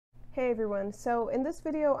Hey everyone, so in this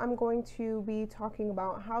video I'm going to be talking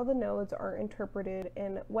about how the nodes are interpreted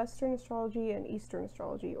in Western astrology and Eastern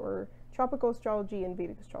astrology, or tropical astrology and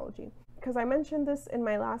Vedic astrology. Because I mentioned this in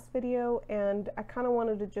my last video and I kind of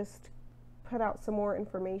wanted to just put out some more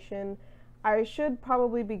information. I should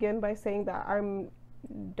probably begin by saying that I'm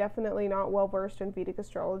definitely not well versed in Vedic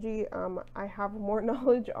astrology. I have more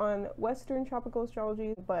knowledge on Western tropical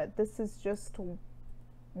astrology, but this is just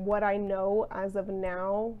what I know as of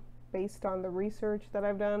now based on the research that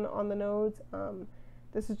I've done on the nodes.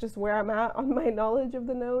 This is just where I'm at on my knowledge of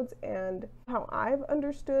the nodes and how I've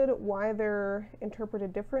understood why they're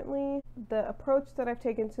interpreted differently. The approach that I've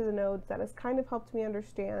taken to the nodes that has kind of helped me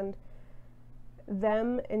understand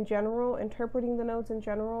them in general, interpreting the nodes in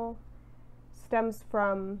general, stems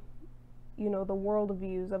from, the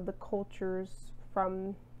worldviews of the cultures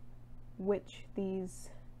from which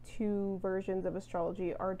these two versions of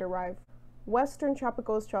astrology are derived. Western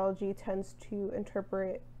tropical astrology tends to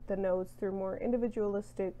interpret the nodes through more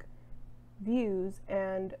individualistic views,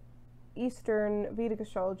 and Eastern Vedic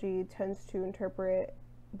astrology tends to interpret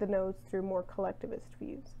the nodes through more collectivist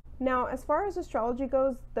views. Now, as far as astrology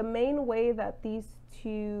goes, the main way that these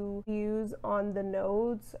two views on the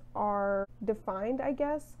nodes are defined, I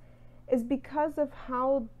guess, is because of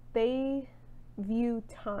how they view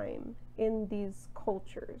time in these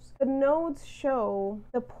cultures. The nodes show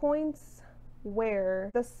the points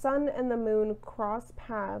where the sun and the moon cross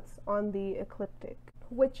paths on the ecliptic,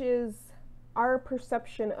 which is our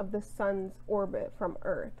perception of the sun's orbit from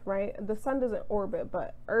Earth, right? The sun doesn't orbit,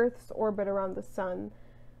 but Earth's orbit around the sun,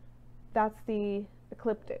 that's the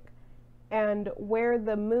ecliptic. And where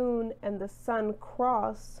the moon and the sun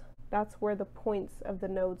cross, that's where the points of the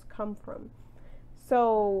nodes come from.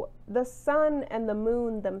 So the sun and the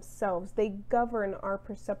moon themselves, they govern our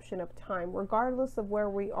perception of time, regardless of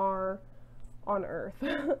where we are on Earth.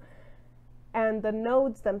 And the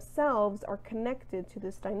nodes themselves are connected to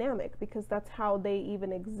this dynamic because that's how they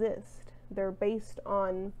even exist. They're based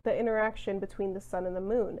on the interaction between the sun and the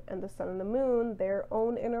moon. And the sun and the moon, their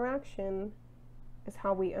own interaction is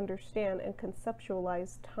how we understand and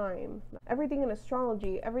conceptualize time. Everything in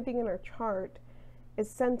astrology, everything in our chart is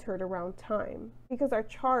centered around time, because our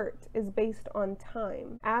chart is based on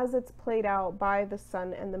time as it's played out by the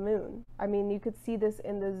sun and the moon. I mean, you could see this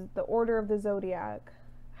in the order of the zodiac,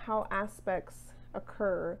 how aspects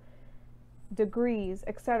occur, degrees,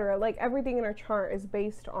 etc. Like everything in our chart is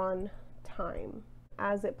based on time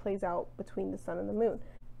as it plays out between the sun and the moon.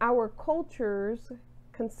 Our culture's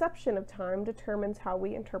conception of time determines how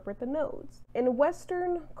we interpret the nodes. In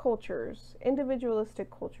Western cultures, individualistic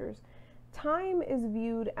cultures, time is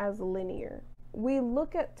viewed as linear. We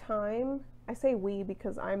look at time, I say we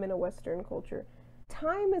because I'm in a Western culture,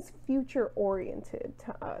 time is future oriented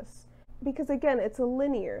to us because again, it's a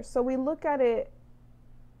linear. So we look at it,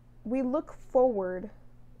 we look forward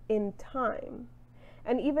in time.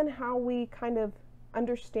 And even how we kind of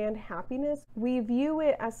understand happiness, we view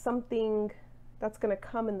it as something that's going to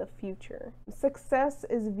come in the future. Success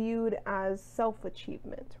is viewed as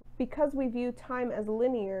self-achievement. Because we view time as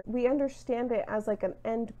linear, we understand it as like an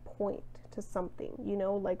end point to something,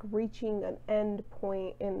 like reaching an end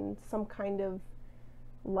point in some kind of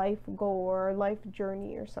life goal or life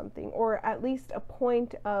journey or something, or at least a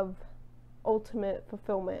point of ultimate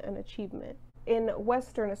fulfillment and achievement. In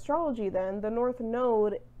Western astrology, then, the North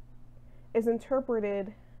Node is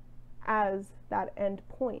interpreted as that end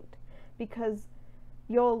point, because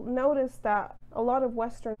you'll notice that a lot of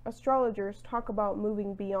Western astrologers talk about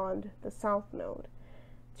moving beyond the South Node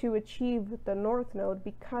to achieve the North Node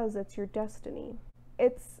because it's your destiny.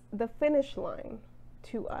 It's the finish line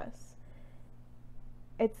to us.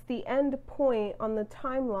 It's the end point on the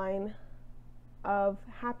timeline of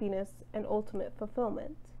happiness and ultimate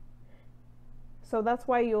fulfillment. So that's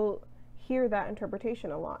why you'll hear that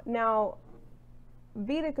interpretation a lot. Now,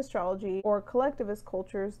 Vedic astrology or collectivist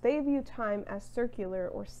cultures, they view time as circular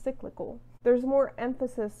or cyclical. There's more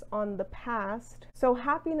emphasis on the past. So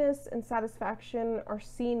happiness and satisfaction are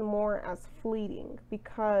seen more as fleeting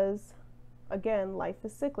because, again, life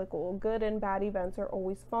is cyclical. Good and bad events are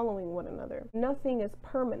always following one another. Nothing is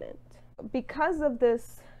permanent. Because of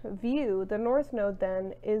this view, the North Node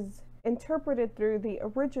then is interpreted through the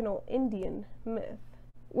original Indian myth,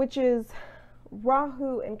 which is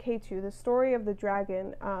Rahu and Ketu, the story of the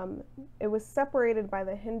dragon. It was separated by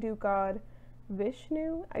the Hindu god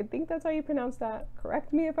Vishnu. I think that's how you pronounce that.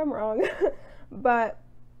 Correct me if I'm wrong. But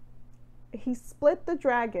he split the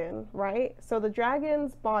dragon, right? So the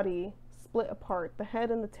dragon's body split apart, the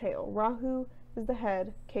head and the tail. Rahu is the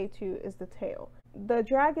head, Ketu is the tail. The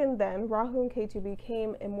dragon then, Rahu and Ketu,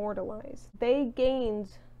 became immortalized. They gained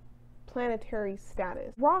planetary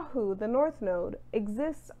status. Rahu, the north node,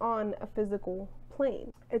 exists on a physical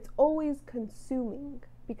plane. It's always consuming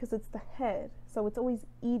because it's the head, so it's always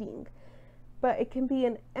eating. But it can be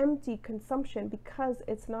an empty consumption because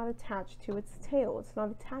it's not attached to its tail. It's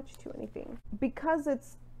not attached to anything. Because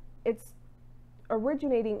it's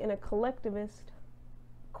originating in a collectivist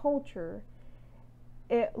culture,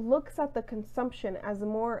 it looks at the consumption as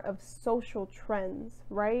more of social trends,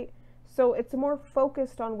 right? So it's more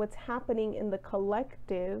focused on what's happening in the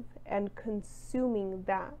collective and consuming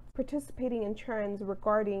that, participating in trends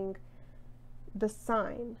regarding the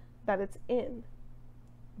sign that it's in.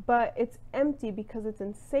 But it's empty because it's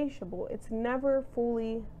insatiable. It's never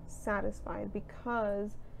fully satisfied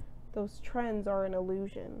because those trends are an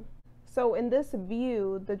illusion. So in this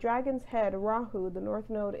view, the dragon's head, Rahu, the north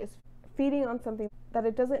node, is feeding on something that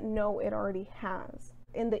it doesn't know it already has.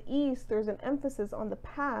 In the East, there's an emphasis on the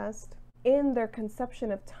past. In their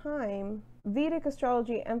conception of time, Vedic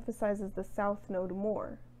astrology emphasizes the south node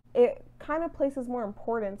more. It kind of places more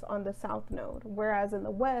importance on the south node, whereas in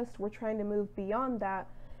the West, we're trying to move beyond that.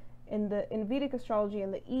 In Vedic astrology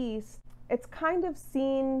in the East, it's kind of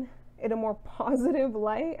seen in a more positive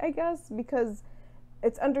light, I guess, because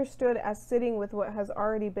it's understood as sitting with what has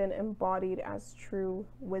already been embodied as true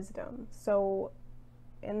wisdom. So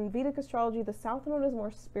in Vedic astrology, the south node is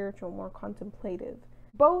more spiritual, more contemplative.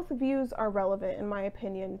 Both views are relevant, in my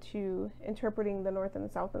opinion, to interpreting the north and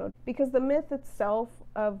the south node, because the myth itself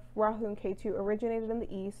of Rahu and Ketu originated in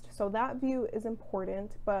the East, so that view is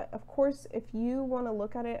important. But of course, if you want to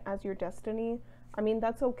look at it as your destiny, I mean,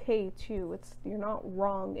 that's okay too. You're not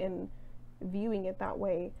wrong in viewing it that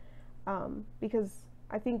way, because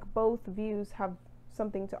I think both views have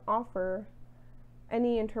something to offer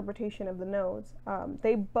any interpretation of the nodes.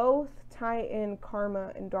 They both tie in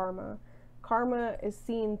karma and dharma. Karma is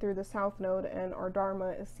seen through the south node and our dharma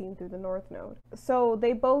is seen through the north node. So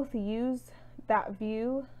they both use that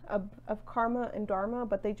view of karma and dharma,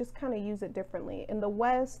 but they just kind of use it differently. In the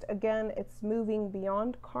West, again, it's moving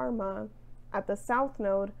beyond karma at the south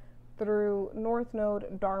node through north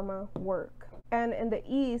node dharma work. And in the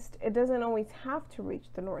East, it doesn't always have to reach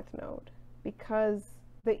the north node because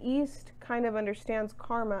the East kind of understands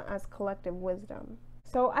karma as collective wisdom.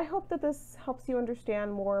 So I hope that this helps you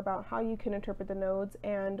understand more about how you can interpret the nodes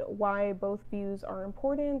and why both views are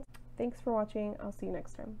important. Thanks for watching. I'll see you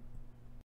next time.